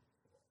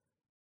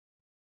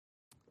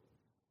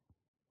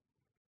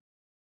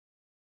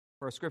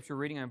For our scripture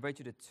reading, I invite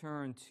you to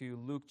turn to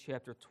Luke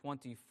chapter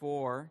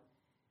 24.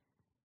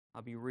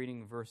 I'll be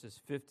reading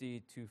verses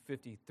 50 to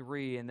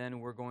 53, and then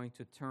we're going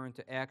to turn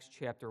to Acts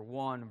chapter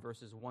 1,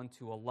 verses 1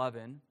 to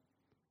 11.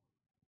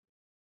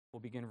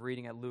 We'll begin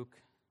reading at Luke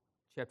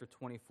chapter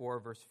 24,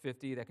 verse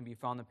 50. That can be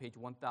found on page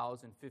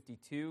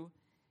 1052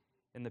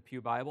 in the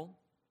Pew Bible.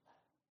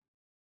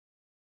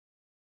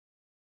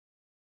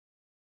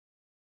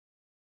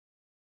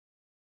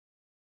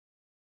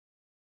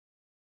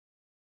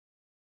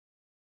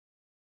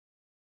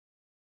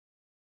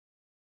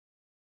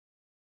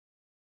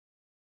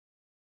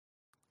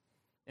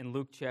 In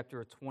Luke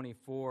chapter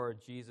 24,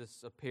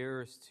 Jesus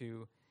appears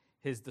to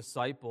his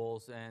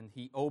disciples and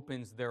he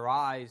opens their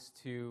eyes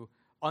to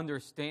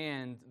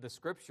understand the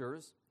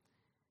Scriptures,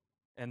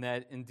 and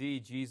that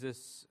indeed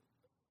Jesus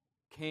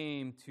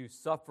came to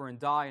suffer and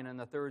die and on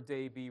the third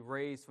day be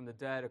raised from the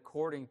dead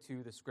according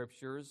to the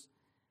Scriptures.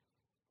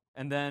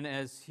 And then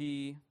as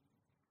he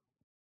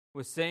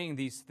was saying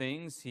these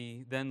things,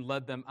 he then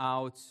led them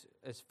out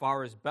as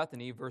far as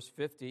Bethany, verse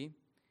 50.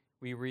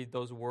 We read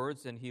those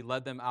words, and he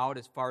led them out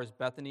as far as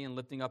Bethany, and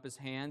lifting up his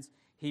hands,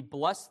 he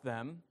blessed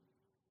them.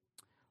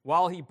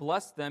 While he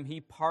blessed them,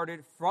 he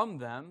parted from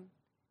them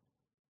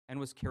and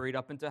was carried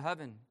up into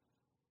heaven.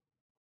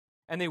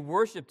 And they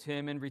worshipped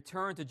him and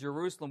returned to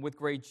Jerusalem with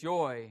great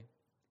joy,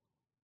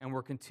 and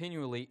were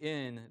continually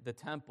in the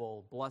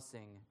temple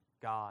blessing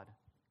God.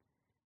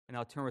 And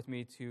now turn with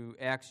me to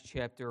Acts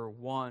chapter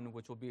 1,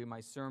 which will be my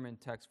sermon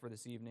text for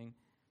this evening,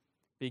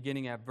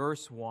 beginning at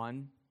verse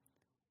 1.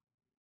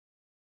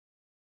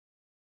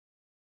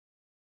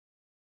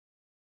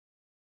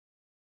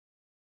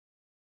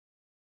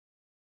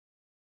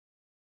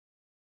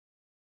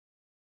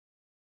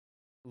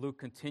 Luke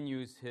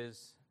continues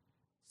his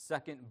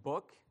second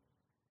book.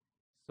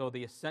 So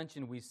the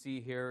ascension we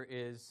see here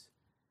is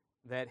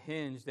that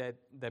hinge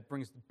that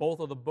brings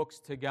both of the books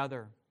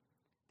together,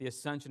 the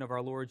ascension of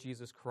our Lord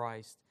Jesus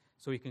Christ.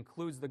 So he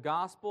concludes the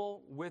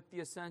gospel with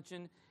the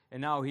ascension, and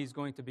now he's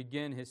going to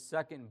begin his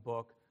second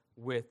book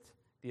with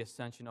the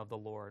ascension of the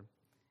Lord.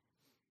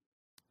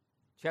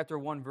 Chapter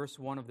 1, verse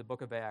 1 of the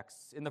book of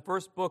Acts. In the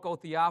first book, O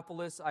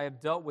Theophilus, I have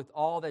dealt with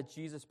all that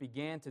Jesus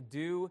began to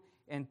do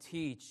and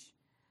teach,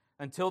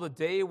 until the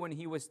day when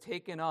he was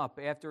taken up,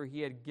 after he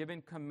had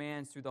given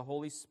commands through the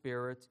Holy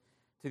Spirit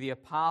to the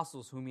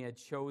apostles whom he had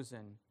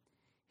chosen.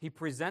 He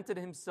presented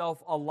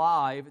himself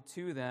alive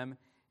to them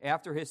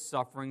after his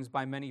sufferings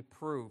by many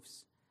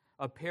proofs,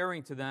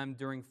 appearing to them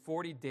during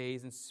 40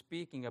 days and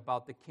speaking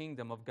about the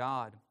kingdom of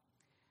God.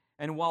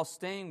 And while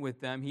staying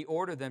with them, he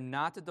ordered them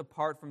not to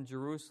depart from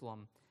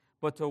Jerusalem,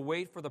 but to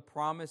wait for the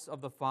promise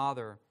of the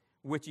Father,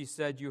 which he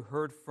said, "You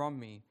heard from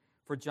me.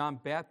 For John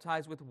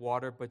baptized with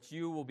water, but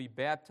you will be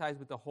baptized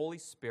with the Holy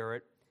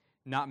Spirit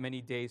not many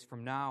days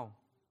from now."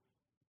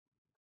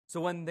 So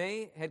when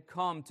they had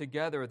come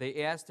together,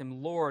 they asked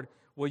him, "Lord,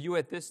 will you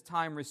at this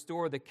time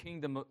restore the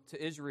kingdom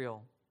to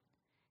Israel?"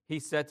 He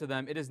said to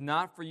them, "It is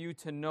not for you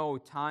to know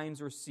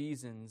times or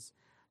seasons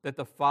that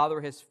the Father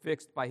has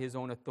fixed by his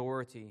own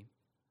authority.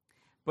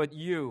 But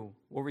you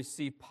will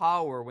receive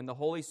power when the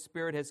Holy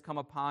Spirit has come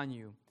upon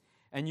you,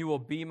 and you will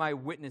be my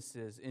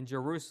witnesses in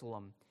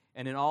Jerusalem,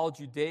 and in all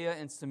Judea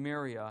and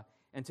Samaria,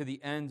 and to the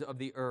end of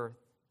the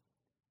earth."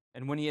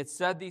 And when he had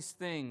said these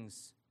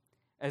things,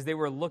 as they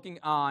were looking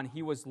on,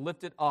 he was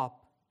lifted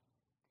up,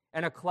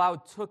 and a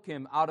cloud took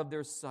him out of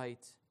their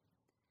sight.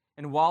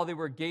 And while they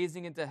were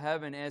gazing into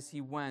heaven as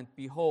he went,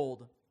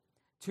 behold,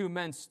 two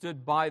men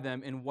stood by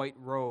them in white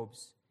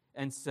robes,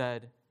 and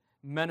said,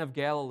 "Men of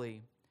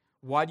Galilee,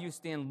 why do you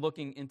stand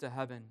looking into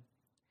heaven?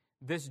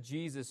 This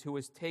Jesus who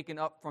was taken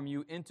up from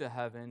you into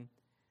heaven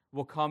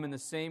will come in the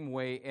same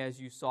way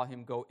as you saw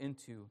him go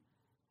into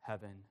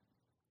heaven."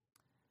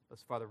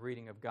 Thus far, the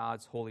reading of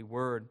God's holy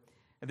word.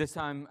 At this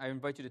time, I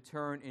invite you to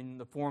turn in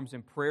the Forms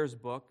and Prayers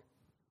book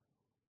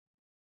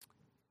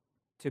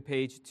to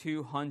page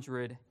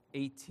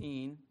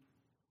 218.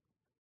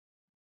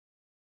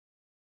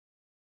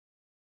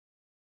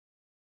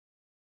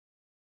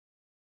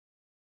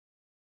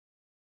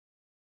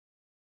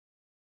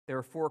 There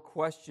are 4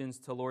 questions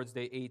to Lord's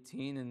Day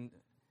 18, and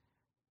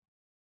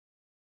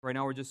right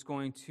now we're just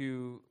going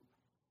to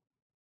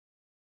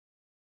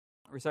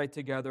recite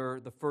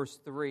together the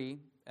first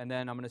 3, and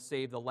then I'm going to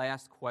save the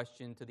last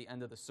question to the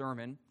end of the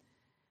sermon.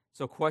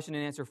 So question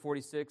and answer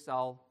 46,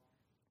 I'll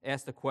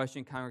ask the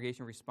question,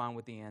 congregation respond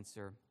with the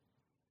answer.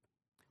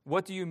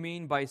 What do you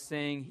mean by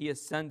saying he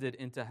ascended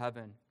into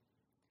heaven?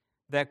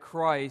 That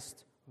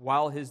Christ,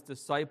 while his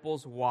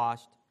disciples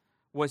washed,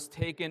 was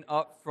taken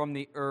up from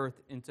the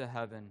earth into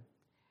heaven,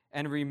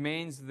 and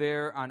remains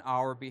there on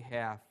our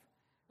behalf,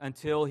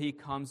 until he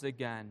comes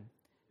again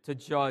to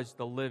judge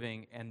the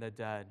living and the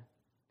dead.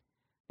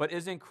 But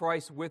isn't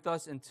Christ with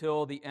us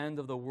until the end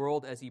of the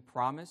world as he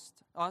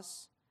promised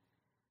us?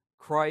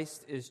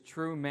 Christ is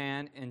true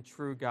man and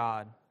true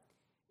God.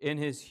 In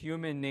his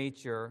human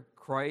nature,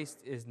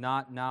 Christ is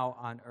not now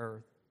on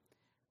earth,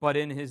 but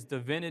in his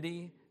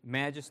divinity,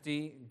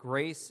 majesty,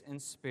 grace,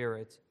 and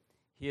spirit,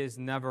 he is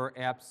never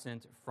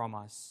absent from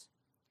us.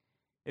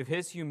 If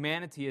his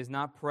humanity is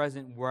not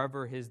present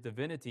wherever his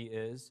divinity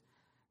is,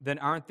 then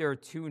aren't there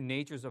two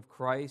natures of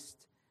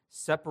Christ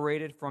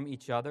separated from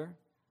each other?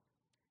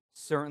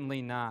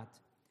 Certainly not,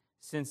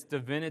 since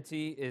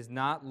divinity is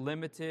not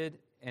limited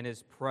and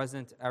is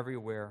present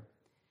everywhere.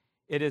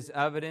 It is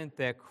evident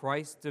that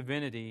Christ's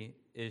divinity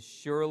is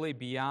surely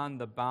beyond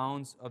the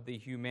bounds of the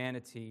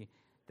humanity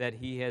that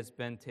he has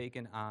been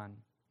taken on.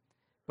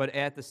 But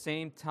at the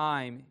same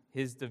time,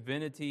 his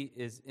divinity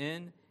is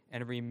in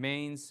and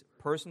remains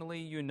personally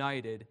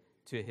united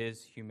to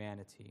his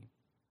humanity.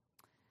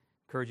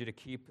 I encourage you to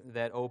keep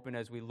that open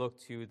as we look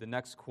to the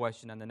next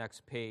question on the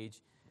next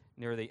page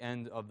near the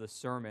end of the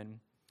sermon.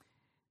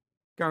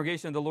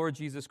 Congregation of the Lord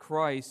Jesus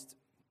Christ,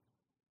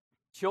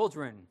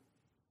 children,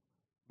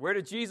 where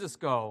did Jesus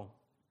go?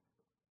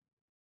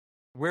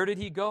 Where did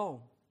he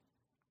go?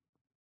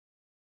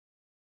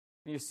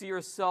 You see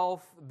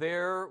yourself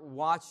there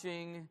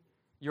watching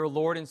your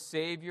Lord and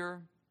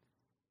Savior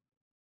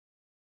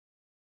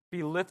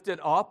be lifted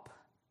up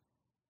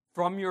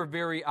from your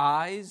very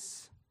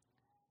eyes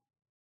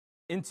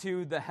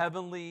into the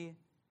heavenly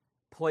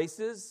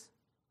places?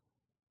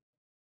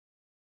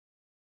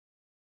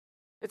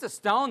 It's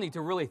astounding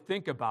to really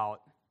think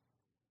about.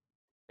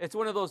 It's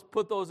one of those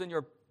put those in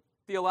your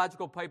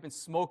theological pipe and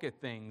smoke it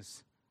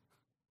things.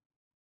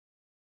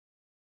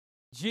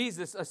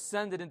 Jesus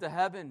ascended into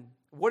heaven.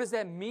 What does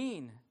that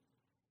mean?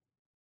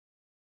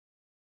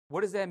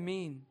 What does that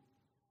mean?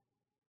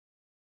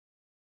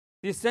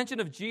 The ascension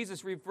of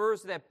Jesus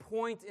refers to that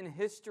point in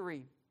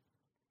history,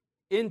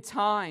 in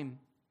time,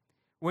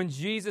 when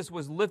Jesus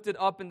was lifted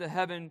up into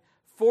heaven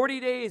 40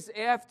 days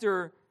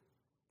after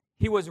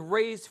he was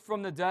raised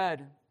from the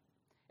dead.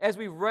 As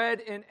we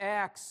read in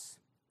Acts,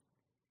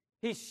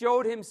 he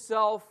showed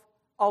himself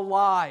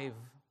alive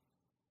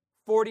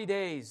 40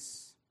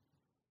 days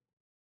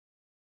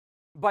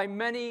by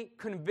many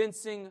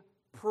convincing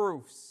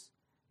proofs.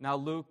 Now,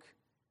 Luke,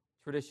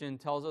 tradition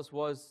tells us,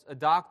 was a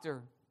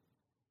doctor.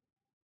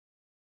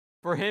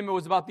 For him, it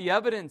was about the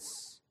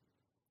evidence.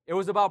 It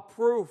was about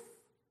proof,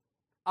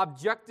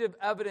 objective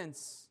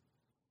evidence.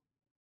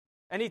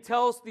 And he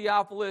tells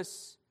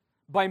Theophilus,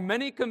 by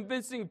many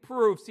convincing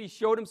proofs, he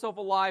showed himself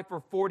alive for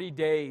 40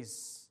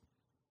 days.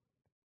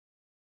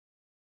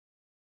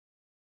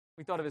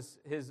 We thought of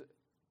his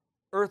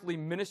earthly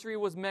ministry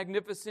was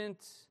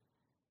magnificent,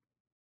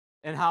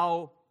 and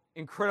how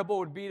incredible it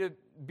would be to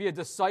be a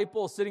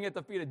disciple sitting at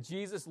the feet of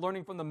Jesus,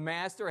 learning from the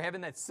Master,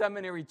 having that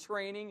seminary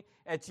training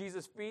at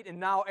Jesus' feet. And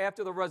now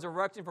after the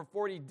resurrection for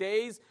 40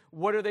 days,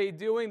 what are they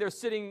doing? They're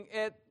sitting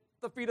at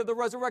the feet of the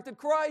resurrected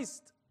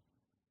Christ,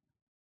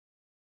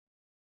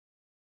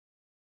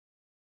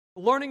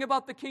 learning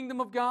about the kingdom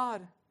of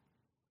God.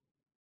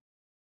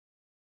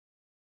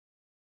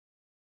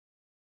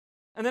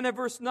 And then at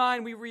verse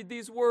 9, we read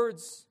these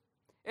words.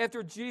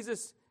 After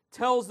Jesus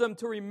tells them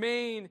to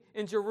remain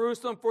in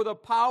Jerusalem, for the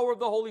power of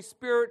the Holy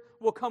Spirit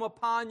will come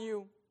upon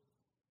you.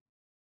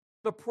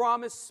 The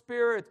promised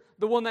Spirit,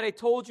 the one that I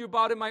told you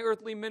about in my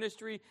earthly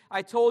ministry.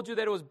 I told you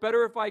that it was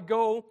better if I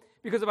go,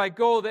 because if I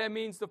go, that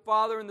means the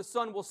Father and the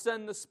Son will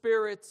send the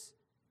Spirit,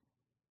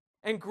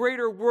 and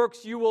greater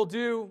works you will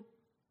do.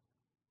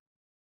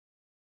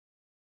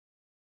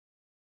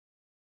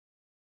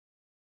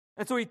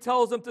 And so he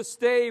tells them to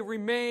stay,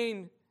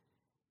 remain.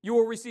 You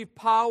will receive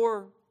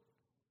power.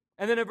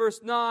 And then in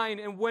verse 9,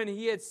 and when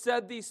he had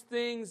said these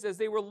things, as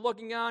they were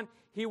looking on,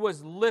 he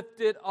was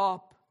lifted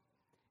up,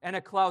 and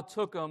a cloud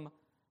took him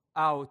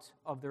out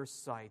of their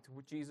sight.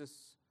 Where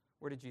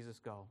did Jesus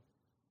go?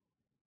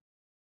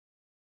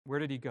 Where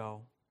did he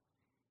go?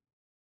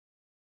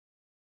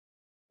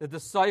 The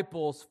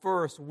disciples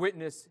first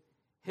witnessed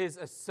his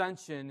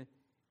ascension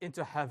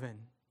into heaven.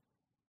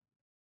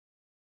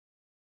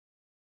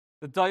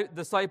 The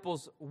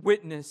disciples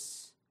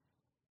witness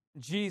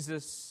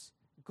Jesus'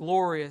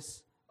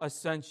 glorious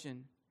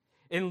ascension.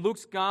 In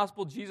Luke's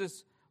gospel,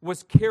 Jesus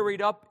was carried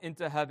up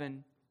into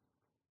heaven.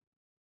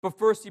 But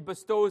first he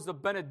bestows a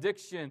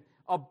benediction,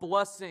 a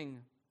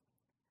blessing.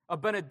 A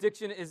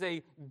benediction is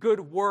a good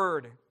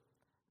word,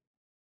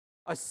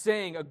 a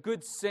saying, a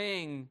good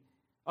saying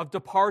of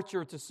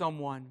departure to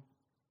someone.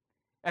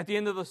 At the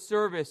end of the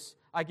service,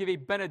 I give a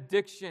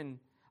benediction.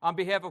 On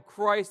behalf of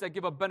Christ, I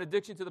give a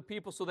benediction to the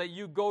people so that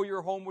you go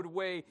your homeward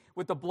way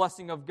with the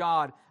blessing of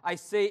God. I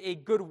say a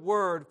good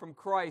word from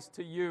Christ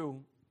to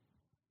you.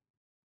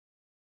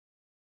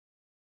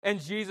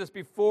 And Jesus,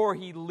 before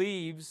he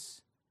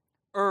leaves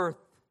earth,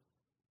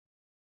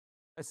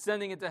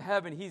 ascending into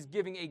heaven, he's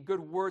giving a good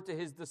word to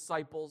his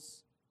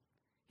disciples.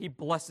 He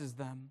blesses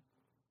them.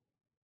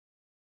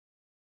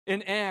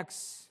 In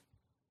Acts,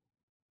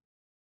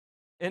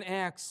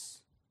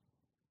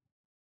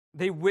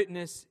 they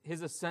witness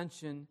his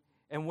ascension,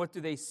 and what do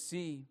they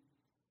see?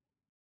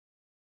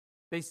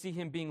 They see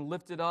him being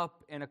lifted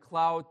up, and a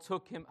cloud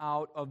took him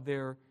out of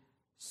their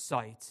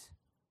sight.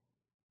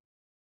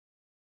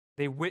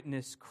 They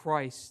witness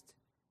Christ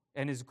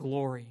and his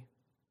glory.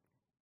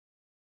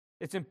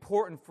 It's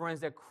important,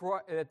 friends, that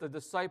the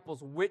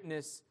disciples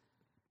witness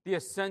the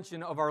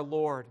ascension of our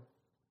Lord.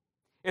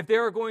 if they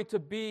are going to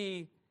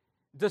be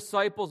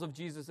disciples of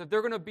Jesus, if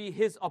they're going to be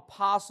His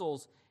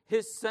apostles,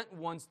 His sent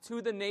ones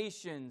to the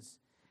nations,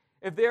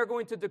 if they are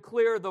going to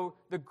declare the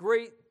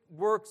great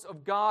works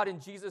of God in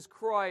Jesus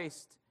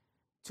Christ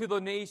to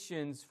the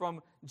nations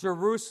from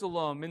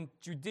Jerusalem and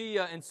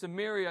Judea and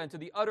Samaria and to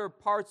the other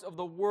parts of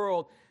the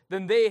world,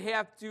 then they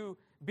have to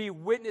be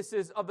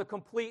witnesses of the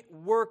complete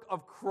work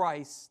of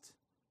Christ.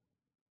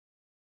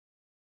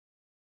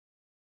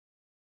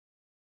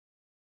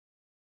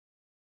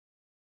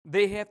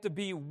 They have to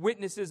be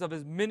witnesses of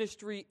His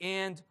ministry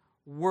and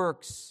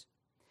works.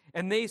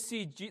 And they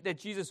see that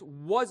Jesus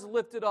was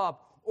lifted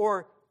up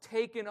or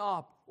taken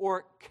up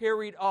or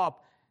carried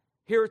up.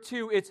 Here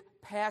too, it's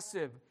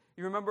passive.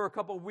 You remember a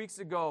couple of weeks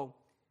ago,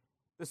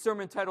 the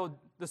sermon titled,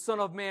 "The Son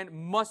of Man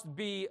Must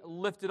Be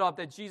Lifted Up,"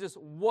 that Jesus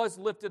was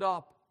lifted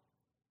up.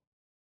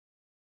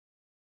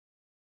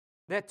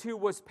 That too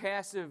was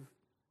passive.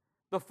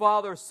 The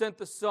Father sent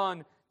the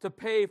Son to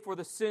pay for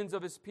the sins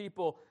of His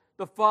people.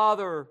 The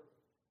Father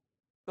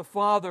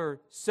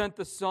sent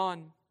the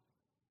Son,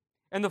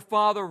 and the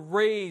Father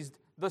raised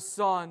the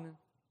Son.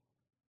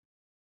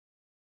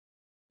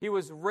 He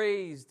was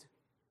raised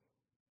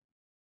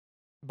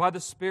by the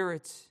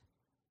Spirit.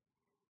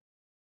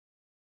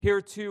 Here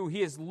too,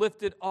 He is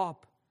lifted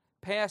up,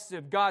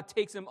 passive. God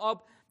takes Him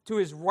up to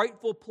His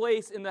rightful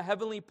place in the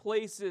heavenly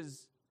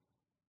places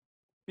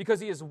because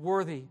He is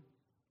worthy.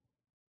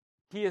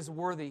 He is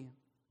worthy.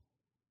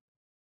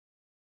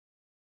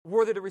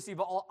 Worthy to receive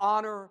all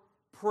honor,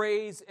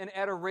 praise, and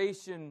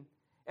adoration,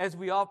 as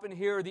we often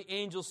hear the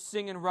angels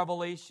sing in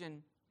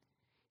Revelation.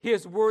 He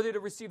is worthy to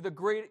receive the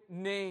great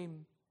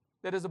name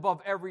that is above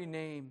every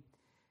name.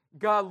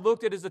 God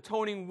looked at His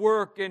atoning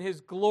work and His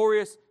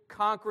glorious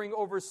conquering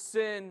over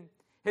sin,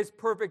 His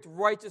perfect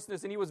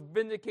righteousness, and He was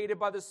vindicated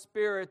by the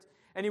Spirit,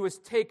 and He was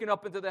taken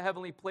up into the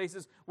heavenly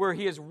places where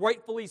He is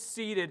rightfully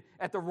seated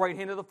at the right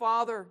hand of the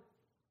Father.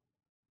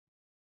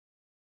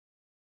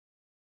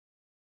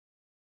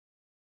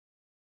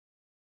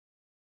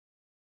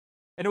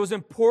 And it was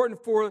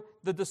important for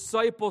the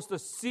disciples to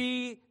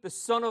see the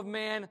Son of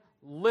Man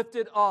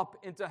lifted up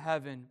into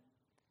heaven.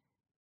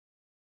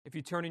 If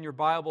you turn in your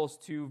Bibles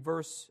to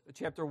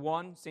chapter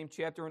 1, same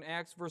chapter in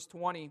Acts, verse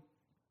 20.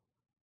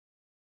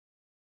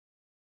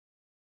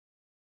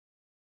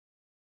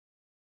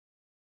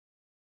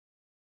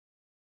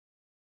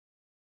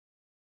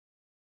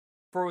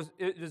 For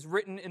it is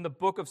written in the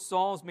book of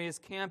Psalms, "May his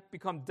camp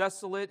become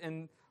desolate,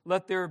 and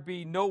let there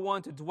be no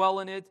one to dwell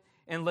in it,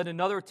 and let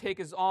another take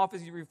his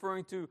office." He's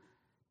referring to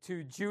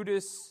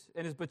Judas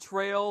and his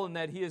betrayal, and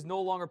that he is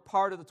no longer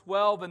part of the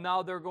 12, and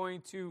now they're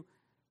going to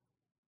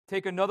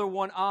take another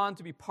one on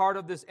to be part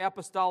of this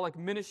apostolic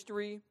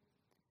ministry.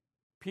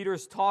 Peter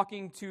is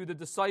talking to the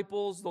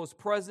disciples, those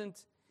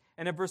present,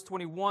 and in verse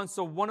 21,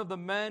 "So one of the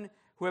men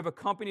who have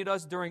accompanied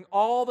us during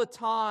all the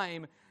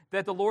time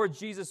that the Lord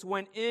Jesus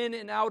went in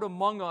and out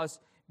among us,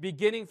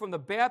 beginning from the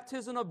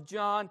baptism of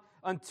John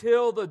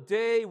until the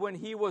day when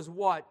He was"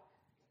 what?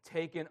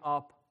 Taken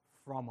up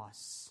from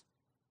us.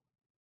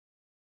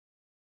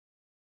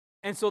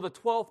 And so the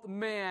 12th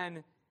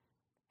man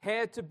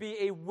had to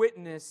be a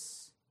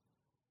witness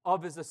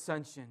of His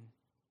ascension,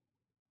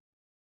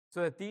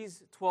 so that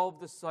these 12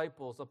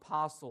 disciples,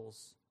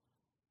 apostles,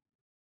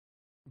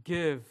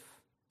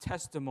 give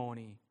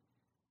testimony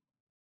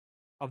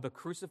of the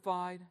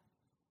crucified,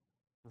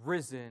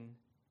 risen,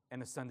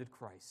 and ascended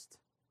Christ.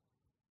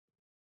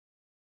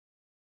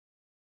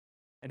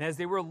 And as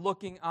they were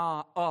looking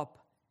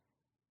up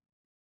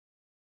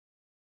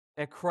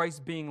at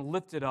Christ being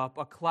lifted up,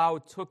 a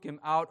cloud took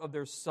Him out of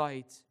their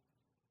sight.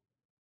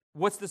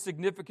 What's the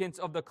significance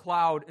of the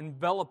cloud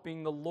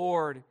enveloping the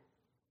Lord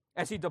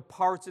as He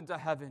departs into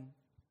heaven?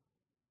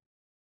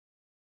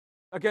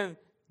 Again,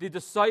 the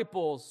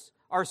disciples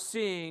are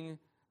seeing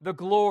the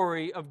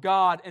glory of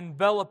God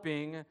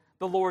enveloping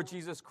the Lord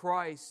Jesus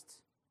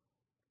Christ,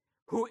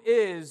 who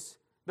is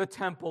the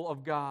temple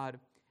of God,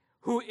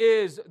 who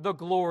is the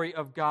glory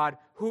of God,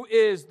 who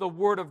is the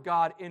Word of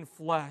God in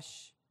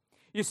flesh.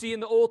 You see, in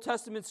the Old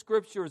Testament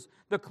Scriptures,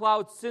 the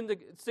cloud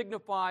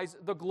signifies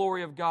the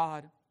glory of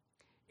God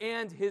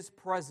and His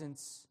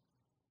presence.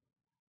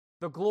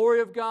 The glory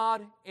of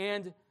God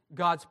and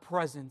God's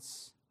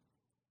presence.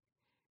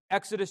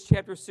 Exodus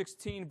chapter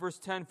 16, verse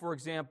 10, for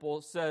example,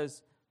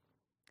 says,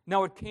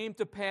 "Now it came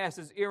to pass,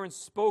 as Aaron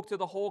spoke to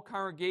the whole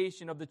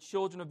congregation of the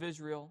children of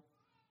Israel,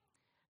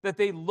 that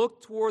they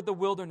looked toward the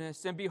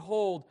wilderness, and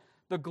behold,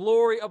 the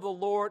glory of the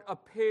Lord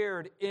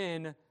appeared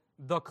in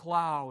the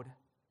cloud."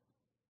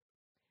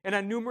 And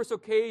on numerous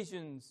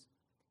occasions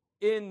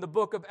in the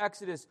book of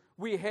Exodus,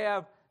 we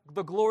have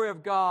the glory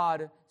of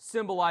God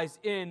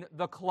symbolized in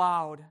the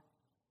cloud.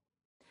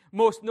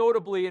 Most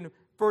notably in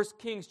 1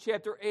 Kings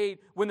chapter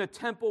 8, when the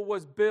temple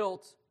was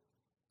built,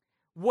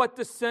 what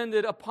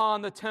descended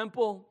upon the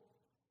temple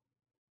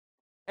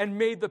and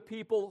made the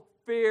people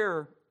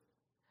fear?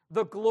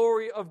 The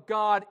glory of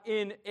God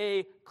in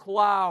a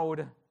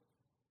cloud.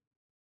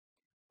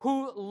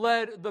 Who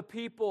led the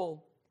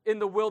people in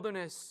the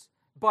wilderness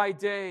by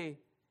day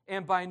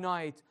and by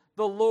night? The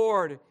the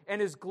Lord and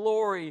his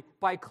glory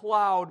by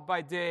cloud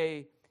by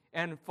day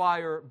and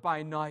fire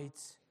by night.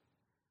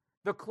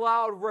 The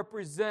cloud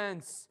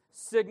represents,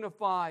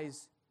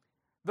 signifies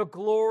the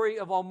glory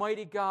of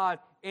Almighty God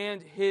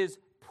and his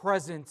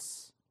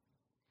presence.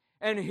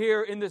 And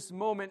here in this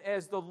moment,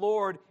 as the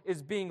Lord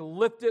is being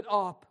lifted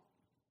up,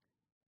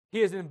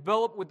 he is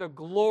enveloped with the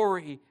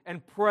glory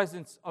and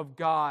presence of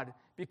God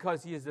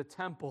because he is the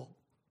temple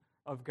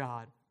of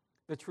God,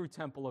 the true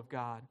temple of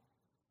God.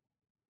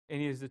 And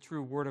he is the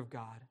true Word of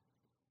God.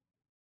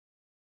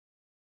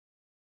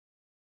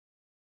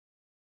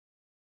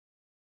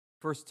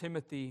 1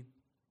 Timothy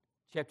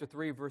chapter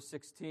 3, verse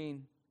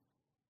 16,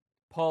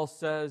 Paul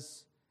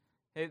says,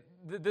 hey,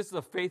 this is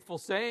a faithful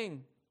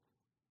saying.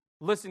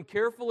 Listen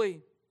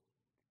carefully.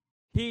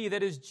 He,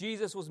 that is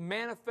Jesus, was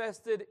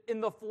manifested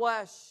in the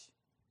flesh.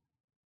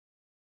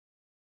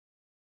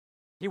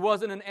 He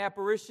wasn't an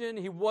apparition.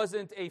 He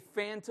wasn't a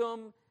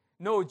phantom.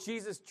 No,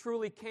 Jesus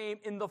truly came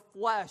in the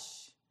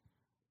flesh.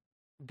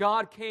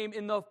 God came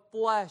in the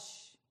flesh.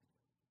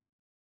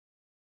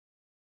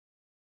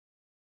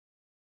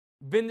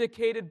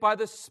 Vindicated by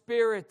the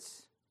Spirit.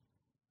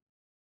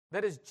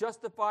 That is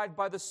justified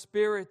by the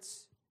Spirit.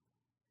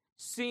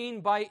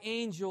 Seen by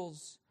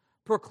angels.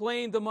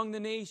 Proclaimed among the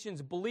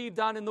nations. Believed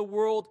on in the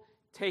world.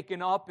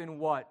 Taken up in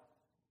what?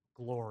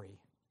 Glory.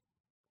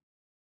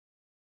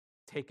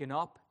 Taken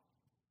up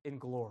in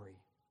glory.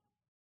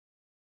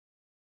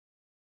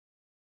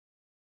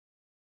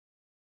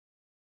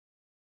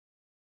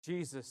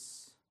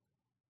 Jesus,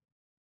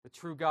 the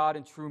true God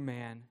and true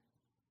man,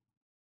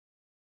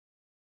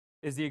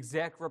 is the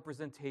exact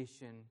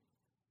representation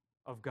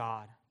of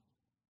God.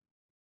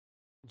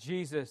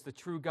 Jesus, the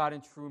true God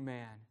and true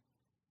man,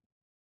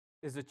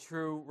 is a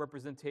true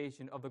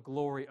representation of the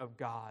glory of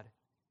God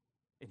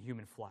in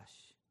human flesh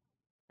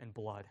and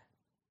blood.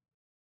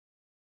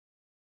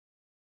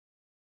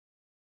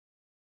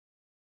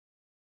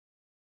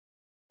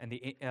 And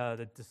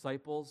the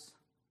disciples,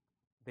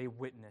 they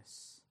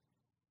witness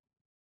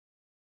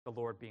the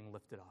Lord being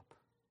lifted up.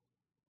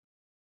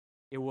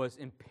 It was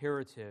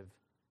imperative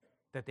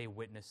that they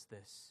witness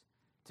this,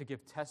 to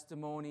give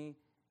testimony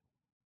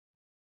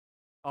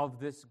of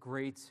this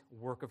great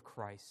work of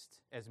Christ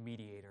as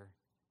mediator.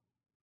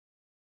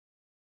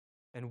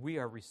 And we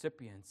are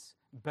recipients,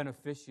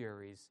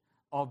 beneficiaries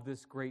of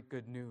this great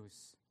good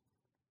news.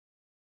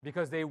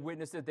 Because they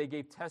witnessed it, they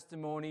gave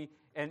testimony,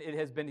 and it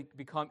has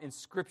become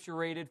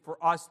inscripturated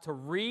for us to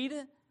read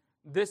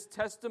this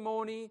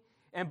testimony,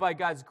 and by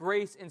God's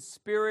grace and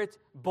Spirit,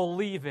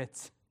 believe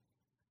it.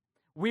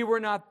 We were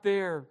not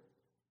there,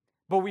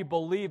 but we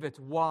believe it.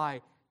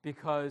 Why?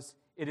 Because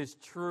it is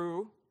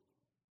true.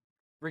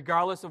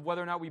 Regardless of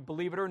whether or not we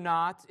believe it or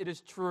not, it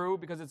is true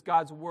because it's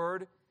God's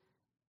Word.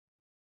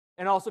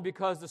 And also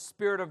because the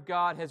Spirit of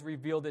God has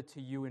revealed it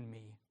to you and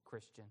me,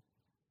 Christian.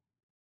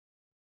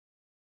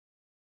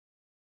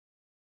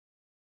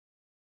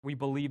 We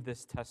believe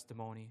this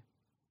testimony.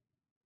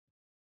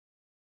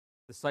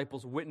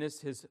 Disciples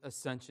witness his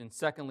ascension.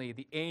 Secondly,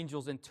 the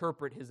angels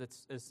interpret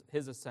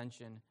his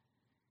ascension.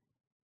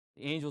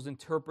 The angels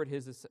interpret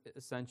his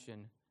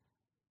ascension.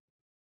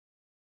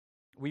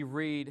 We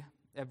read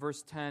at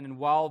verse 10, and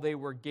while they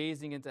were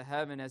gazing into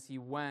heaven as he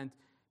went,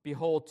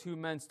 behold, two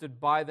men stood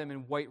by them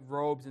in white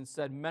robes and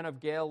said, Men of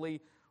Galilee,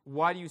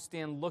 why do you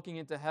stand looking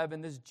into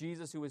heaven? This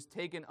Jesus who was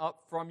taken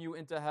up from you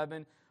into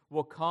heaven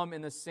will come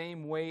in the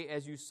same way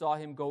as you saw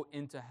him go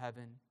into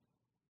heaven.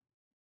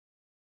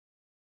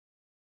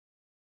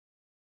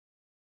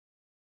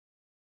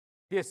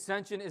 The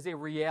ascension is a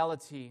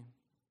reality.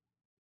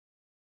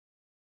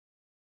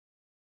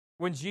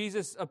 When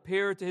Jesus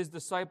appeared to his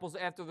disciples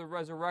after the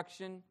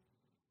resurrection,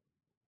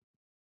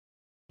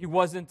 he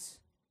wasn't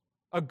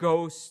a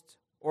ghost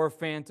or a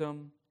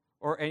phantom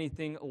or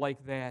anything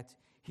like that.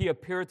 He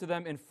appeared to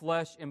them in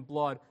flesh and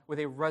blood with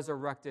a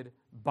resurrected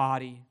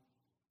body.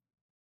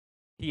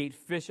 He ate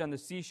fish on the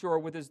seashore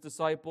with his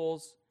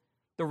disciples.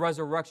 The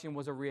resurrection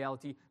was a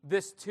reality.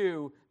 This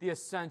too, the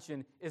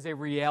ascension, is a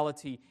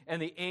reality.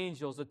 And the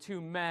angels, the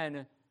two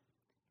men,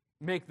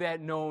 make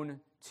that known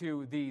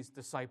to these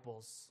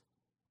disciples.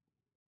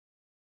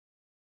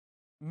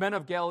 Men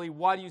of Galilee,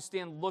 why do you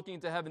stand looking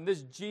to heaven?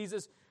 This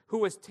Jesus who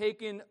was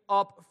taken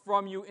up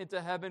from you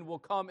into heaven will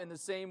come in the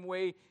same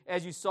way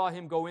as you saw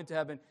him go into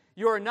heaven.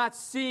 You are not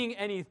seeing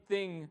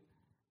anything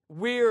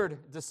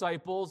weird,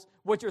 disciples.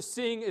 What you're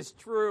seeing is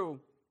true.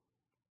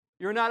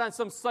 You're not on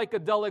some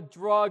psychedelic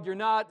drug. You're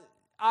not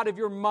out of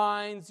your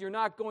minds. You're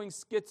not going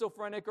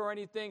schizophrenic or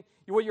anything.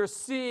 What you're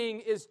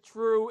seeing is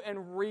true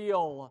and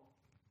real.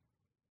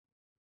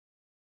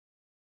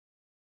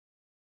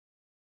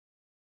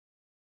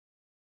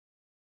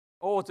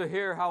 Oh, to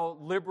hear how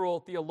liberal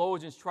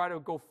theologians try to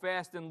go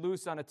fast and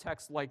loose on a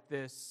text like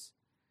this,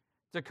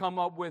 to come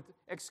up with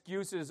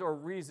excuses or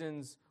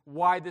reasons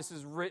why this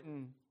is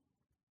written,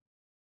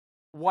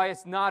 why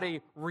it's not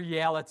a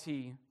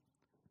reality,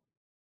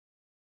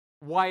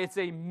 why it's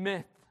a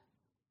myth.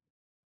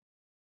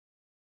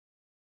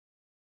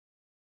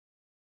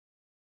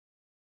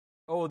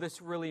 Oh,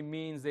 this really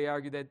means, they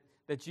argue, that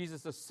that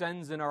Jesus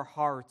ascends in our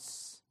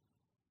hearts.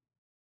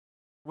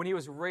 When he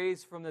was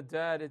raised from the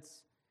dead,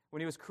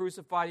 when he was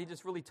crucified, he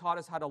just really taught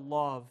us how to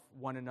love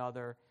one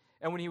another.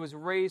 And when he was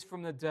raised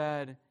from the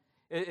dead,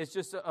 it's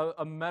just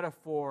a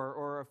metaphor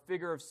or a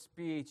figure of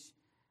speech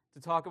to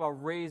talk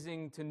about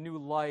raising to new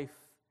life.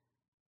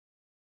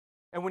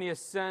 And when he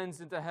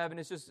ascends into heaven,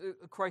 it's just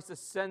Christ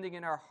ascending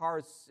in our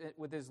hearts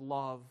with his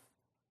love.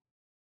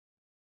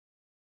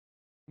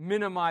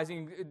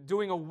 Minimizing,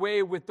 doing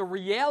away with the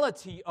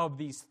reality of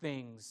these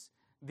things,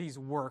 these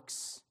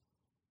works.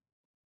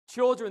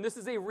 Children, this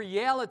is a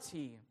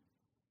reality.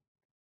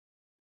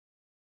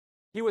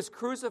 He was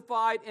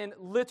crucified and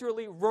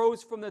literally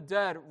rose from the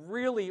dead,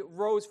 really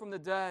rose from the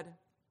dead.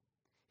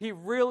 He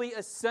really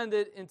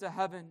ascended into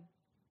heaven.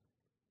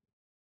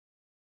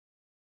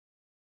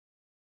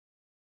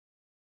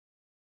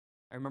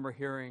 I remember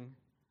hearing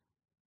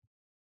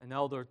an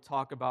elder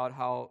talk about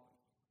how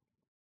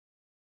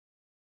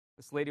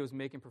this lady was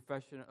making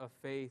profession of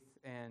faith,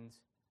 and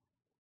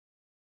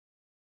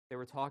they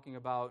were talking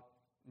about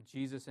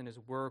Jesus and his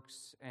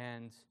works,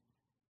 and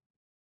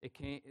it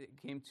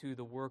came to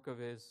the work of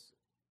his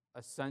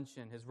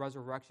ascension, his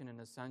resurrection and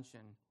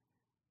ascension.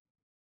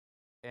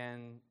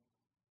 And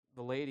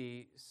the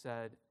lady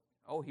said,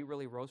 "Oh, he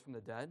really rose from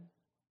the dead?"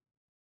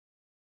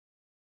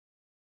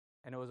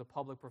 And it was a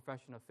public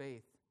profession of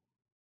faith.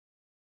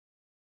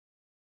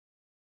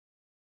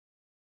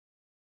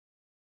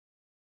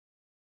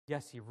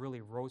 Yes, he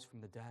really rose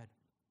from the dead.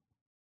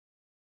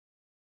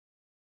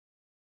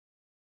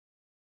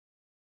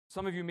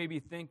 Some of you may be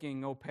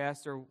thinking, "Oh,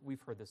 Pastor,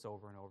 we've heard this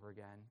over and over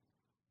again.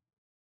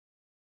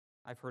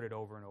 I've heard it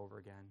over and over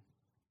again.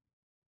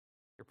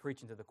 You're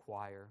preaching to the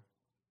choir."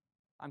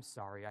 I'm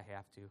sorry, I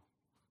have to.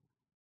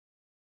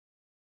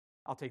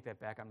 I'll take that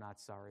back, I'm not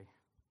sorry.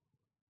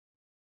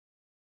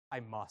 I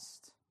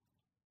must.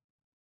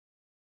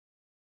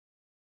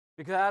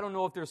 Because I don't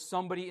know if there's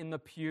somebody in the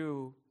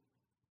pew,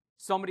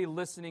 somebody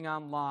listening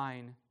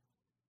online,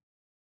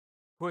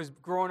 who has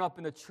grown up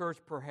in the church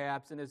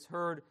perhaps and has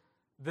heard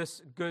this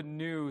good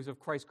news of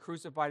Christ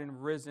crucified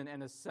and risen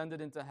and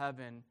ascended into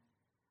heaven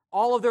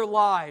all of their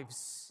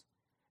lives,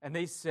 and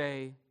they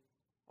say,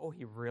 "Oh,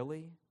 he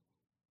really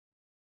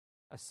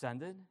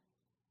ascended?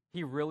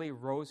 He really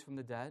rose from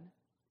the dead?"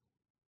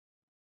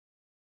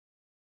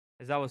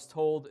 As I was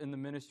told in the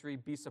ministry,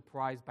 be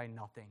surprised by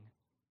nothing.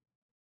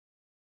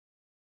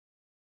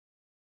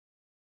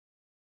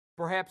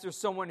 Perhaps there's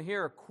someone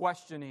here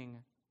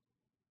questioning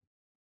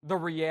the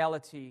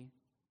reality.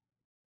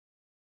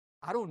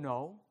 I don't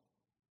know.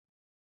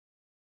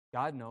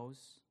 God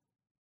knows.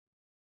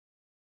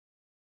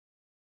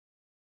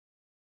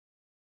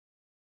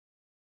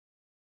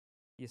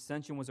 The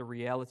ascension was a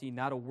reality,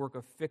 not a work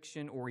of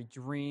fiction or a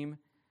dream.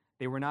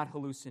 They were not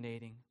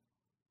hallucinating.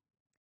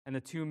 And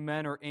the two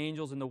men or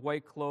angels in the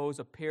white clothes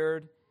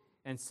appeared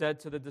and said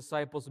to the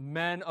disciples,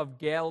 "Men of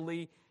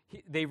Galilee,"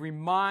 they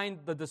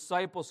remind the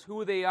disciples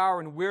who they are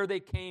and where they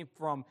came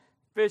from.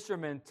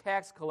 Fishermen,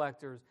 tax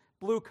collectors,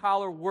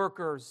 blue-collar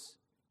workers.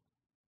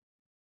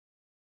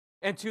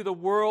 And to the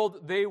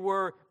world, they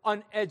were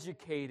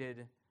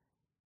uneducated.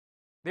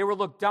 They were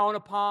looked down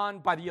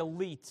upon by the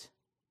elite.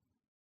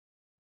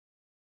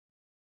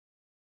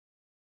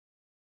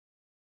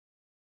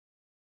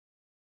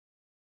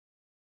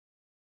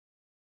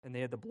 And they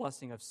had the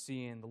blessing of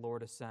seeing the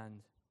Lord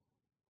ascend.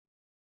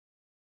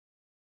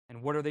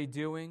 And what are they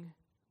doing?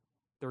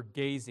 They're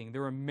gazing.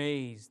 They're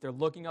amazed. They're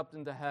looking up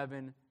into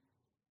heaven,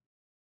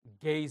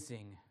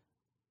 gazing.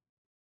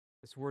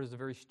 This word is a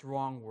very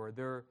strong word.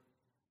 They're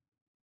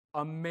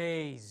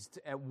amazed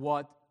at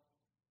what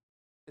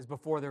is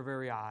before their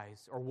very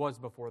eyes, or was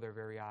before their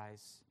very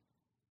eyes.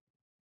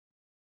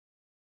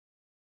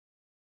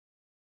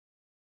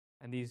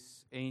 And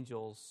these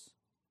angels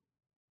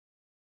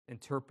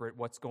interpret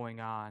what's going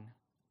on,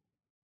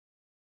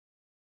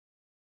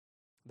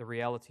 the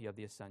reality of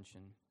the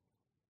ascension.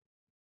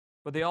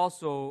 But they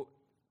also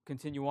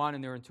continue on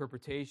in their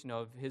interpretation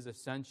of his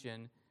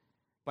ascension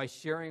by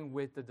sharing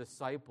with the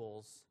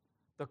disciples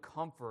the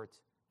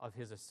comfort of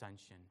his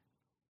ascension.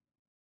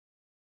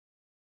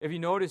 If you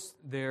notice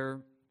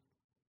there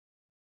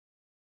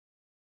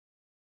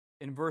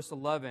in verse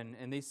 11,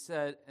 and they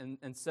said,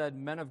 and said,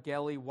 "Men of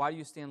Galilee, why do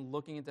you stand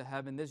looking into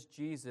heaven? This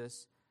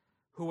Jesus,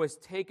 who was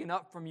taken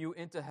up from you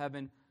into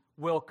heaven,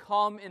 will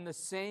come in the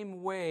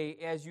same way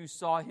as you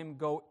saw him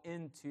go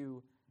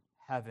into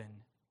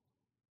heaven."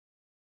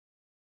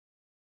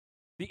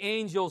 The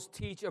angels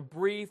teach a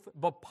brief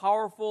but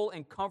powerful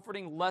and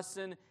comforting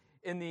lesson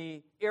in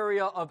the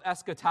area of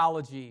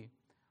eschatology,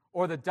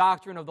 or the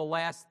doctrine of the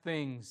last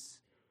things,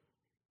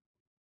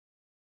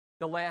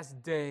 the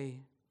last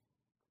day.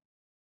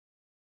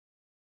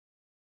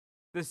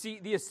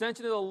 The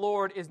ascension of the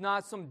Lord is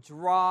not some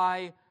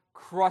dry,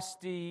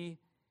 crusty,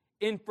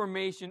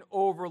 information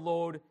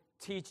overload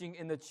teaching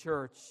in the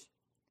church.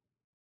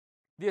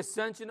 The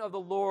ascension of the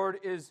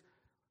Lord is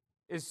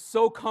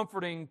so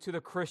comforting to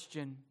the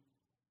Christian.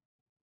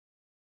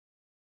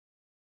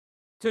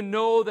 To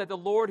know that the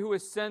Lord who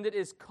ascended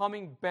is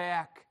coming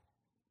back.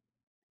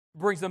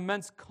 brings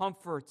immense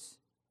comfort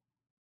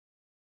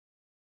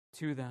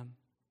to them.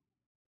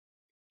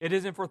 It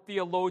isn't for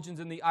theologians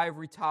in the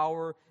ivory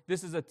tower.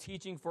 This is a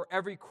teaching for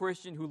every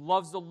Christian who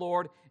loves the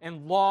Lord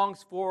and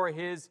longs for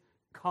His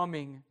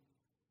coming.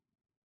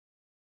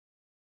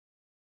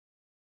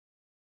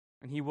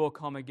 And He will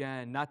come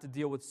again, not to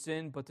deal with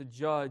sin, but to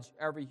judge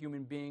every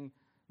human being,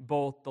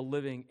 both the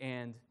living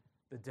and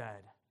the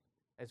dead,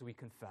 as we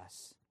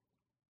confess.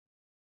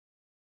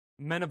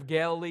 Men of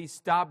Galilee,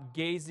 stop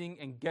gazing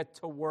and get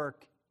to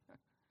work.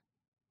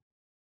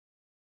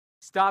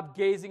 Stop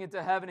gazing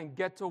into heaven and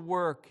get to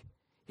work.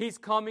 He's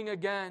coming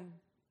again.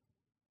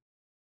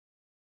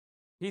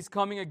 He's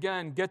coming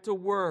again. Get to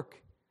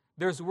work.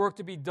 There's work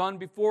to be done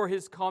before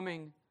His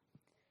coming.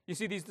 You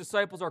see, these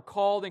disciples are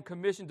called and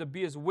commissioned to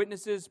be His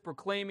witnesses,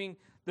 proclaiming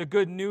the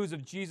good news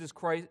of Jesus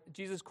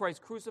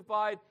Christ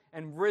crucified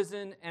and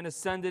risen and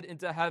ascended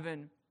into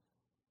heaven.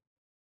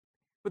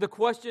 But the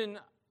question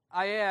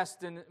I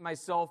asked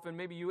myself, and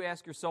maybe you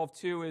ask yourself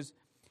too, is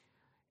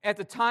at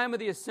the time of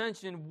the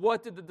ascension,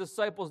 what did the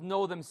disciples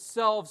know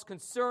themselves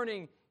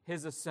concerning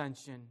His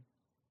ascension?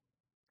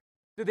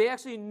 Did they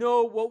actually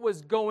know what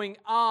was going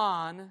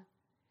on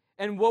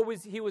and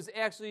what He was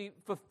actually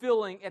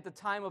fulfilling at the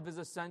time of His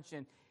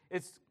ascension?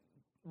 It's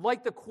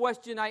like the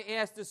question I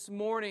asked this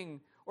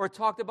morning, or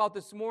talked about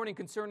this morning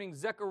concerning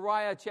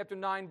Zechariah chapter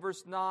 9,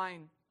 verse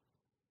 9.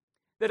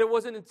 That it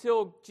wasn't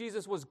until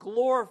Jesus was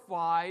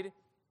glorified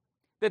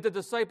that the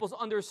disciples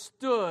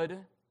understood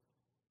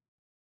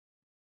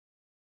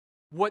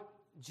what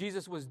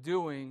Jesus was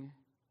doing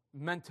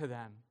meant to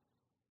them.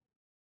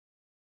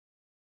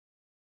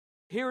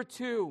 Here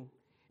too,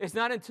 it's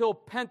not until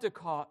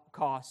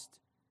Pentecost,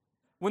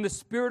 when the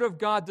Spirit of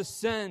God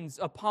descends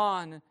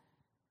upon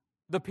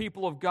the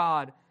people of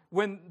God,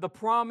 when the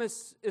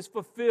promise is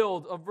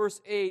fulfilled of verse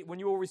 8, when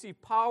you will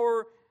receive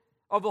power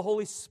of the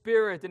Holy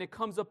Spirit and it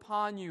comes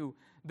upon you.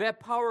 That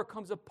power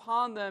comes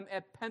upon them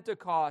at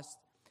Pentecost,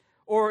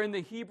 or in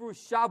the Hebrew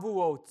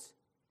Shavuot,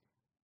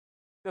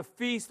 the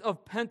feast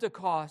of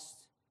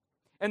Pentecost.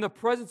 And the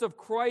presence of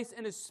Christ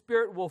and His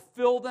Spirit will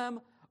fill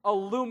them,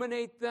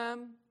 illuminate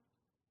them,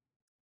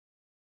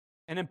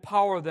 and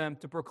empower them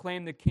to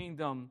proclaim the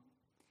kingdom.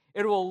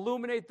 It will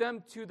illuminate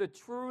them to the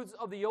truths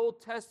of the Old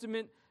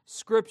Testament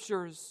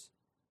Scriptures.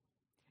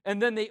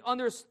 And then they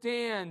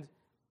understand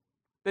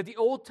that the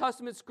Old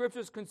Testament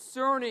Scriptures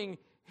concerning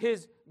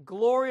His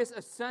glorious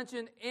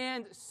ascension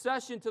and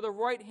session to the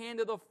right hand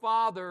of the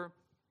Father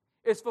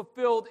is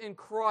fulfilled in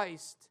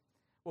Christ.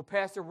 Well,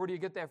 Pastor, where do you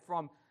get that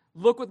from?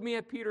 Look with me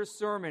at Peter's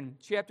sermon,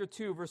 chapter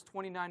 2, verse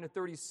 29 to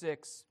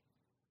 36.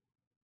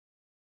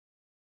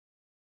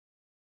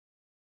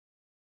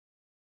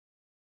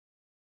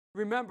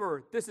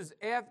 Remember, this is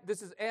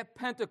at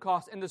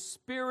Pentecost, and the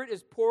Spirit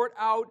is poured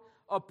out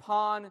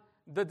upon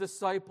the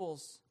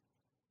disciples.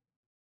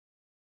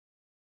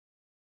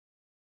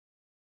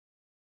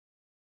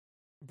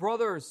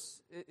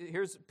 Brothers,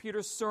 here's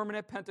Peter's sermon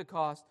at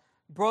Pentecost.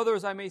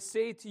 Brothers, I may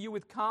say to you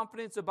with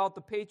confidence about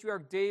the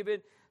patriarch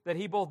David that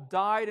he both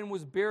died and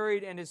was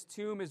buried, and his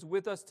tomb is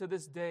with us to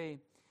this day.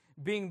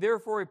 Being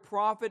therefore a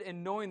prophet,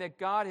 and knowing that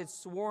God had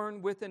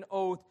sworn with an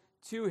oath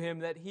to him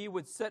that he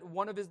would set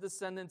one of his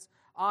descendants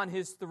on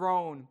his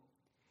throne.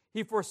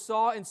 He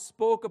foresaw and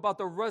spoke about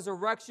the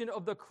resurrection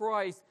of the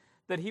Christ,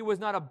 that he was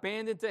not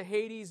abandoned to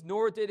Hades,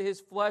 nor did his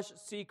flesh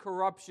see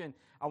corruption.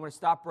 I want to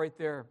stop right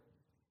there.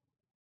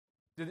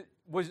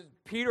 Was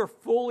Peter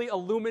fully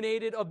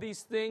illuminated of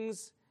these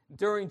things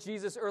during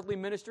Jesus' earthly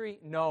ministry?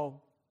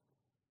 No.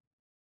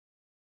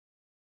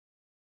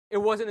 It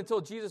wasn't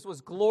until Jesus was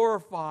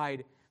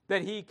glorified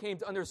that he came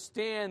to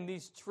understand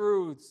these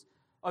truths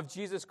of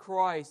Jesus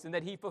Christ and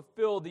that he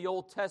fulfilled the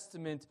Old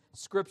Testament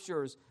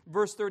Scriptures.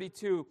 Verse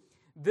 32,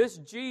 this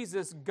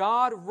Jesus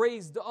God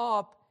raised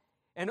up,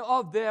 and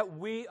of that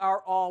we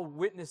are all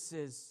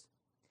witnesses.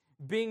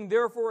 Being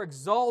therefore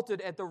exalted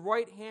at the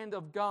right hand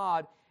of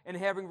God, and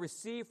having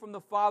received from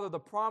the Father the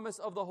promise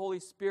of the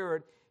Holy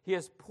Spirit, he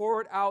has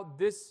poured out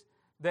this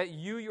that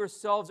you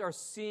yourselves are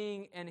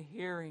seeing and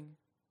hearing.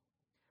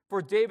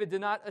 For David did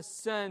not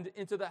ascend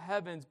into the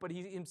heavens, but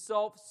he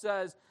himself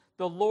says,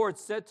 the Lord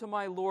said to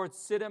my Lord,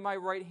 sit at my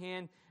right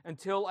hand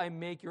until I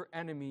make your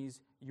enemies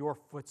your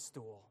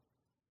footstool.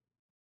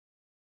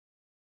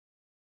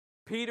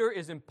 Peter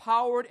is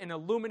empowered and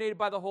illuminated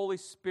by the Holy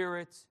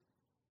Spirit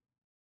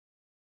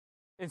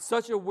in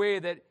such a way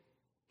that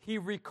he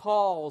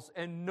recalls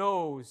and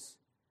knows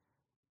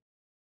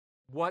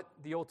what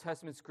the Old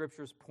Testament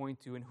Scriptures point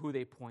to and who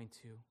they point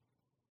to.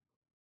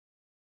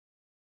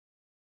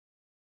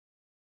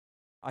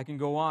 I can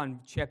go on,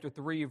 chapter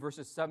 3,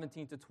 verses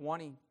 17 to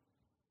 20.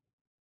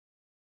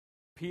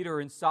 Peter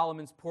in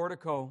Solomon's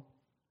portico.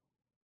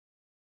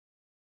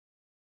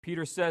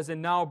 Peter says,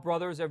 and now,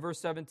 brothers, at verse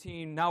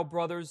 17, now,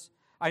 brothers,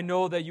 I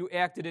know that you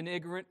acted in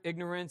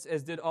ignorance,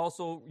 as did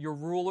also your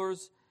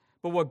rulers.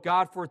 But what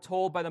God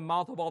foretold by the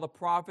mouth of all the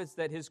prophets,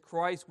 that his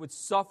Christ would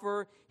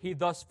suffer, he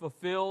thus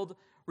fulfilled.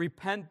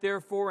 Repent,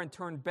 therefore, and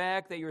turn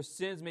back, that your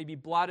sins may be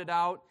blotted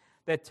out,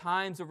 that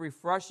times of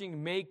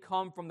refreshing may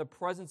come from the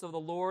presence of the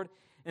Lord,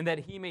 and that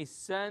he may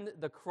send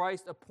the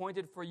Christ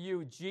appointed for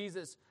you,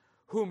 Jesus,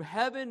 whom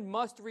heaven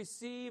must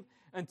receive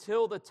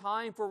until the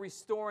time for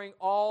restoring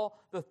all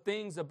the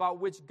things about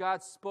which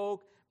God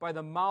spoke by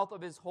the mouth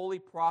of his holy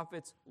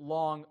prophets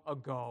long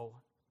ago.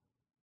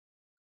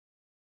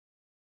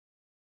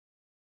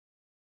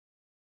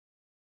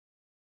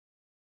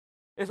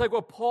 It's like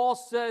what Paul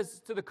says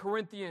to the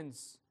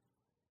Corinthians.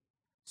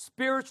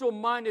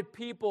 Spiritual-minded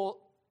people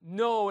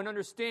know and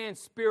understand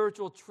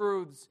spiritual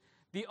truths.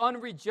 The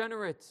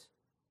unregenerate,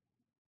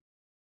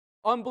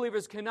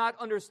 unbelievers cannot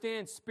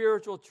understand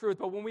spiritual truth.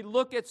 But when we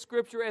look at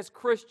Scripture as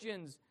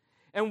Christians,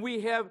 and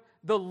we have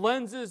the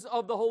lenses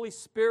of the Holy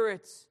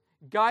Spirit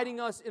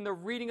guiding us in the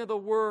reading of the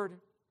Word,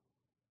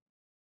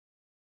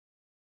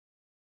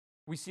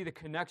 we see the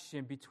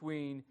connection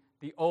between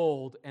the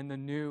old and the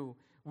new.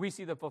 We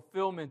see the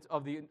fulfillment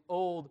of the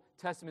Old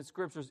Testament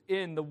Scriptures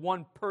in the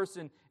one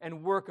person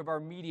and work of our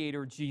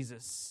mediator,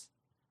 Jesus.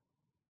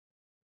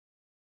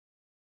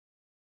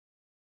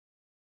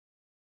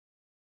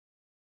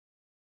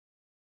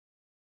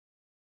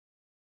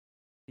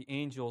 The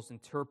angels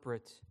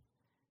interpret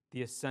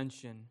the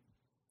ascension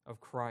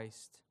of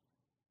Christ.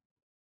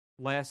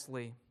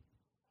 Lastly,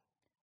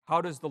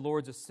 how does the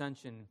Lord's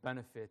ascension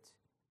benefit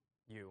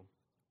you?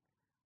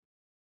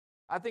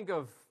 I think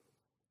of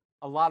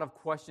a lot of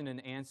question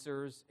and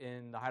answers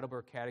in the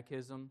Heidelberg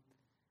Catechism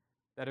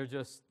that are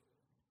just,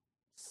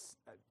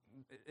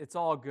 it's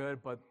all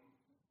good, but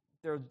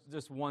they're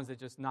just ones that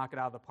just knock it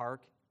out of the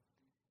park.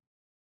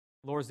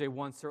 Lord's Day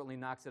 1 certainly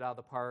knocks it out of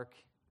the park.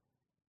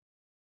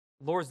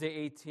 Lord's Day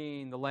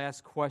 18, the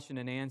last question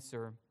and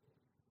answer.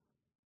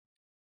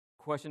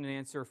 Question and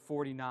answer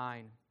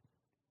 49.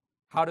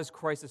 How does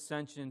Christ's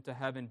ascension to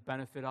heaven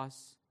benefit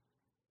us?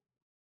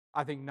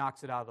 I think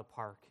knocks it out of the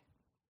park.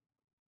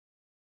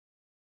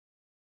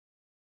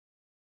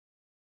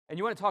 And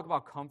you want to talk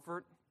about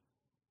comfort?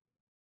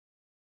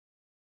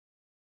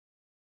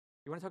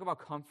 You want to talk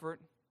about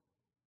comfort?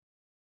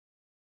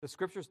 The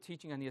Scripture's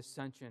teaching on the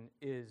ascension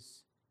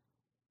is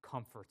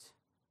comfort.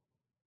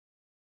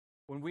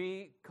 When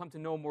we come to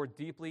know more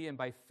deeply and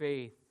by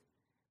faith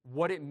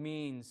what it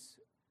means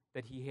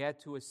that he had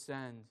to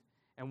ascend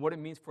and what it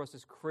means for us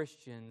as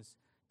Christians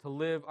to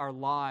live our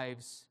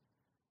lives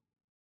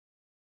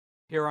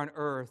here on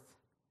earth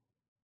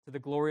to the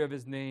glory of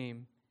his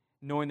name,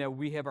 knowing that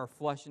we have our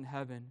flesh in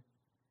heaven,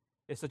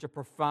 is such a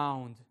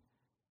profound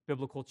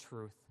biblical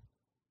truth.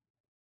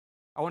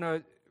 I want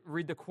to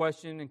read the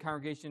question and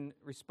congregation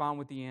respond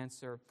with the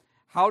answer.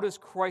 How does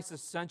Christ's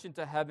ascension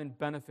to heaven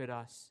benefit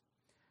us?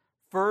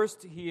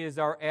 First, he is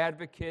our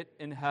advocate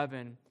in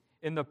heaven,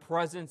 in the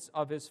presence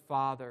of his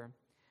Father.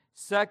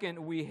 Second,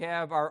 we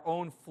have our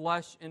own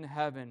flesh in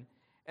heaven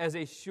as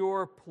a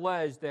sure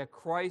pledge that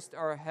Christ,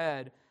 our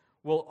head,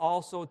 will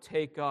also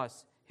take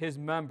us, his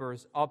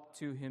members, up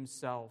to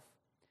himself.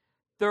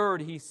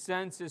 Third, he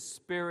sends his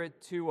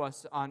Spirit to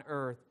us on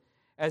earth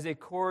as a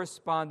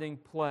corresponding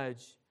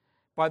pledge.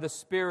 By the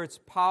Spirit's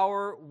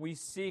power, we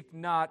seek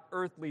not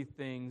earthly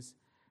things,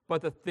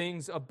 but the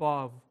things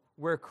above,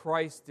 where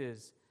Christ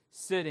is,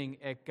 sitting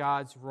at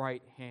God's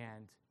right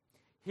hand.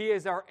 He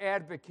is our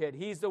advocate.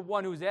 He's the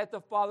one who's at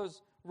the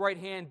Father's right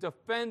hand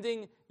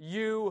defending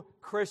you,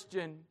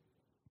 Christian.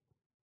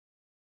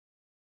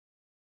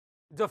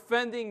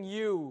 Defending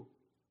you.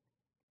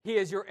 He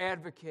is your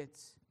advocate.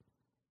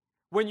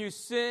 When you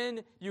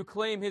sin, you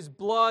claim his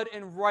blood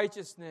and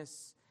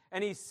righteousness,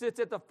 and he sits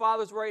at the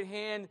Father's right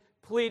hand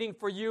pleading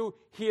for you.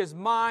 He is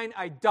mine.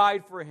 I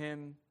died for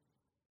him.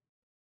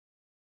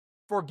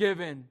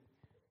 Forgiven.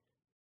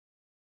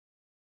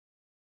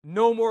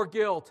 No more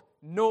guilt,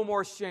 no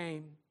more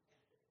shame,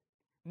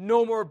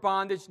 no more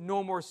bondage,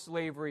 no more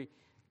slavery.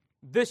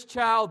 This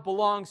child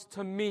belongs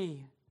to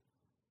me.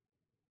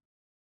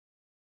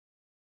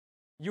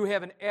 You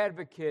have an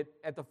advocate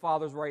at the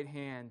Father's right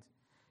hand.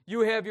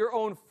 You have your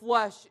own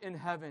flesh in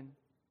heaven.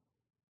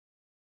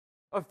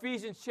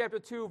 Ephesians chapter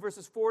 2,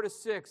 verses 4 to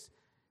 6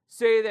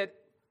 say that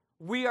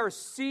we are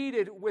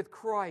seated with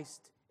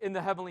Christ in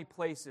the heavenly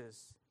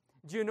places.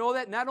 Do you know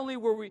that? Not only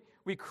were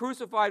we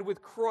crucified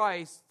with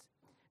Christ,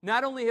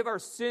 not only have our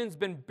sins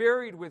been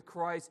buried with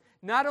Christ,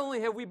 not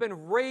only have we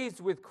been raised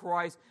with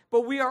Christ,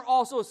 but we are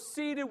also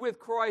seated with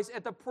Christ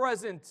at the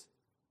present.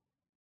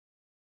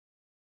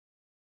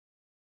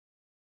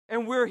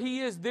 And where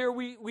he is, there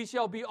we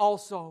shall be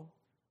also.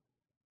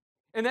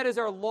 And that is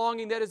our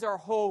longing, that is our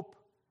hope,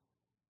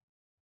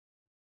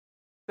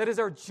 that is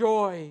our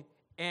joy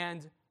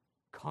and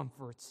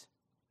comfort.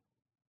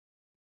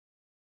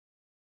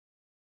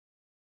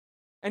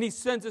 And he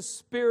sends a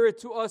Spirit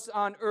to us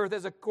on earth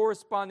as a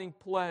corresponding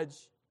pledge,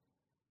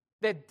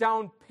 that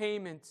down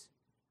payment.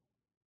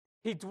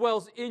 He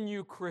dwells in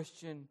you,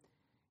 Christian,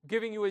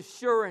 giving you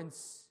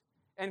assurance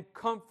and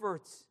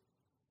comfort.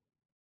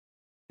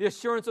 The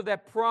assurance of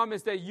that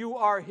promise that you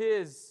are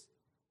his.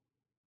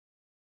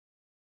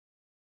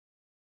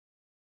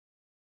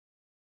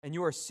 And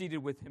you are seated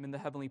with him in the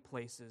heavenly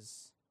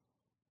places.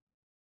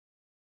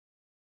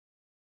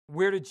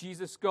 Where did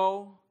Jesus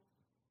go?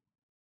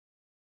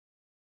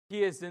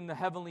 He is in the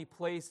heavenly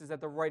places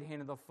at the right hand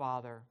of the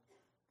Father.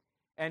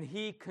 And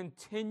He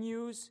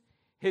continues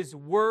His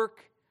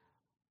work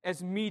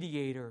as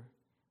mediator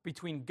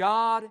between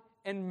God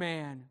and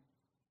man.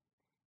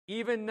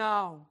 Even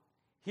now,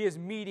 He is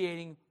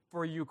mediating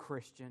for you,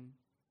 Christian.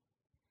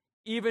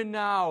 Even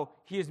now,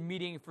 He is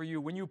mediating for you.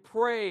 When you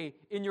pray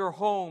in your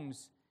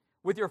homes,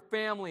 with your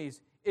families,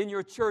 in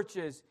your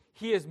churches,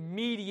 He is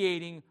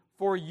mediating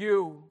for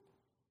you.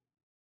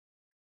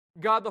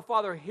 God the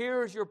Father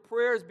hears your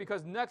prayers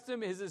because next to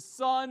Him is His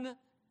Son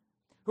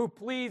who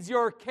pleads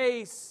your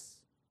case.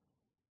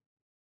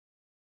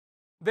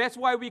 That's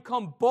why we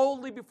come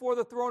boldly before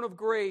the throne of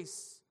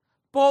grace.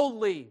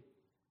 Boldly.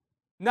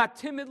 Not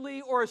timidly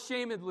or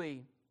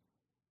ashamedly,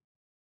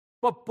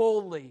 but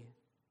boldly.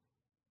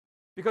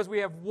 Because we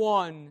have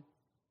one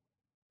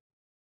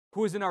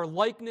who is in our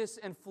likeness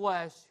and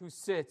flesh who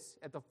sits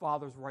at the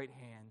Father's right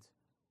hand.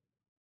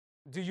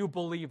 Do you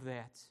believe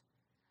that?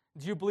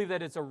 Do you believe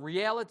that it's a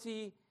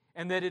reality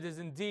and that it is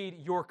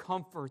indeed your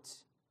comfort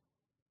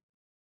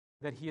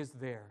that He is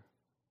there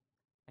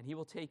and He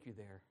will take you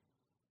there?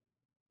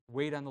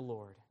 Wait on the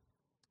Lord.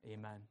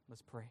 Amen.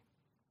 Let's pray.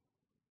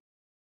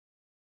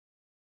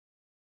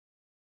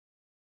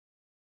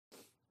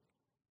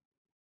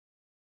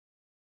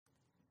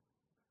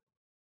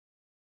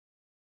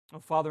 Oh,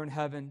 Father in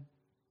heaven,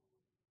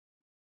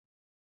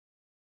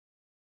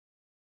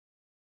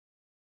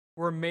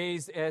 we're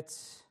amazed at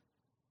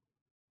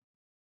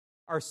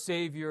our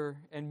Savior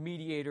and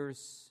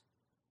mediator's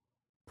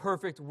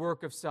perfect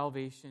work of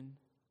salvation.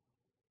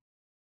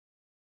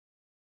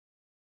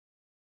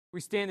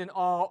 We stand in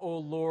awe, O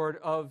Lord,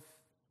 of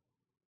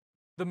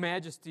the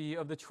majesty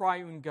of the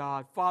triune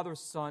God, Father,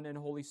 Son, and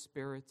Holy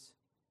Spirit.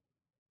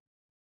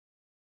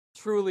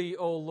 Truly,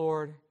 O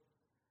Lord,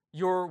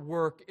 your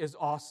work is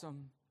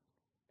awesome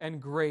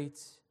and great.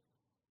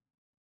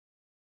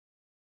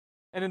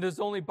 And it is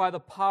only by the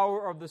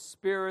power of the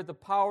Spirit, the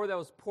power that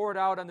was poured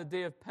out on the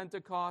day of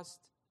Pentecost,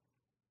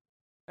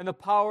 and the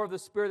power of the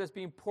Spirit that's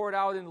being poured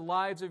out in the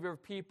lives of your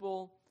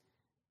people,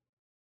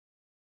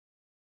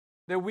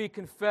 that we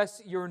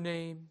confess your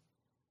name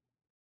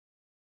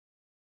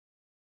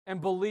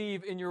and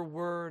believe in your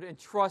word and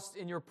trust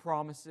in your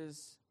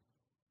promises.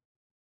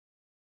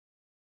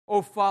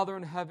 O Father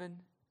in heaven,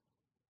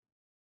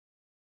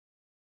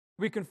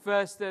 we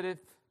confess that if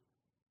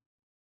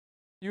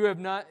you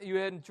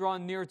hadn't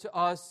drawn near to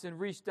us and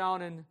reached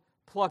down and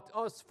plucked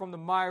us from the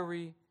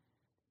miry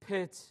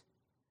pit,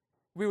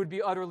 we would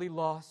be utterly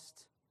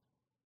lost.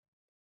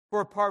 For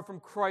apart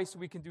from Christ,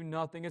 we can do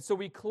nothing. And so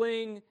we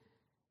cling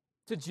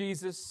to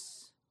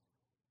Jesus.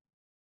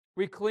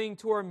 We cling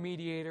to our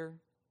mediator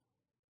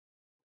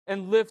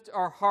and lift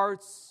our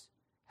hearts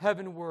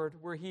heavenward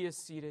where He is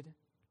seated.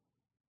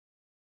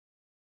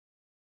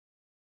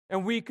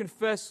 And we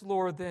confess,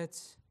 Lord, that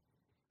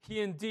He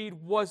indeed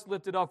was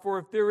lifted up. For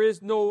if there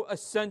is no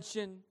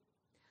ascension,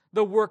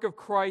 the work of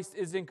Christ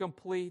is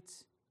incomplete.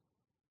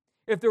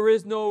 If there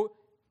is no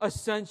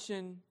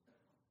ascension,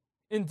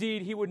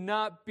 indeed, He would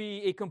not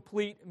be a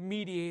complete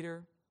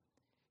mediator.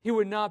 He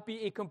would not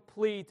be a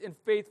complete and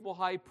faithful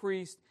high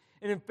priest.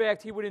 And in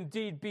fact, He would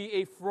indeed be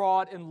a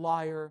fraud and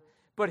liar.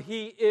 But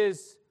He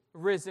is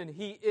risen.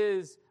 He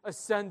is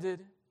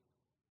ascended.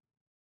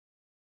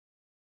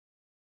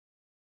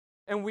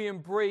 And we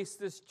embrace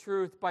this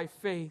truth by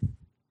faith.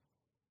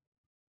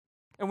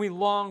 And we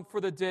long for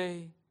the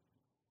day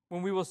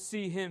when we will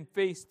see Him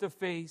face to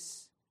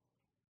face.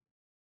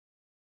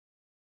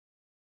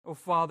 Oh,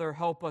 Father,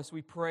 help us,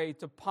 we pray,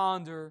 to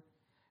ponder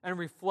and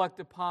reflect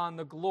upon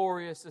the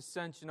glorious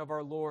ascension of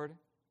our Lord.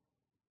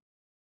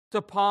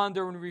 To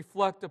ponder and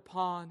reflect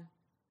upon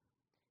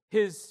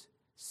His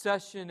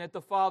session at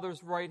the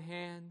Father's right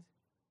hand.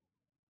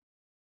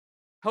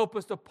 Help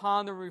us to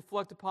ponder and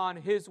reflect upon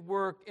His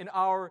work in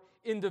our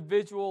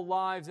individual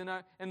lives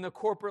and the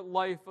corporate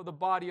life of the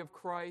body of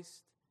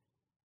Christ.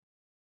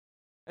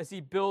 As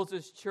He builds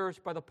His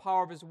church by the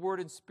power of His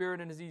Word and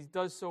Spirit, and as He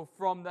does so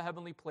from the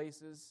heavenly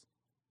places.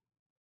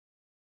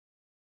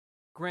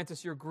 Grant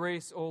us your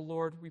grace, O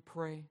Lord, we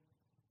pray,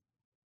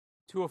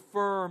 to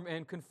affirm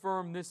and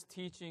confirm this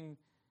teaching,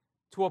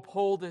 to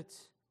uphold it,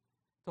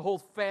 to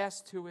hold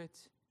fast to it,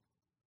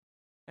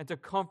 and to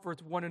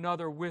comfort one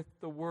another with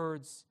the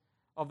words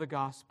of the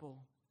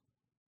gospel.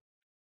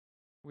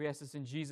 We ask this in Jesus'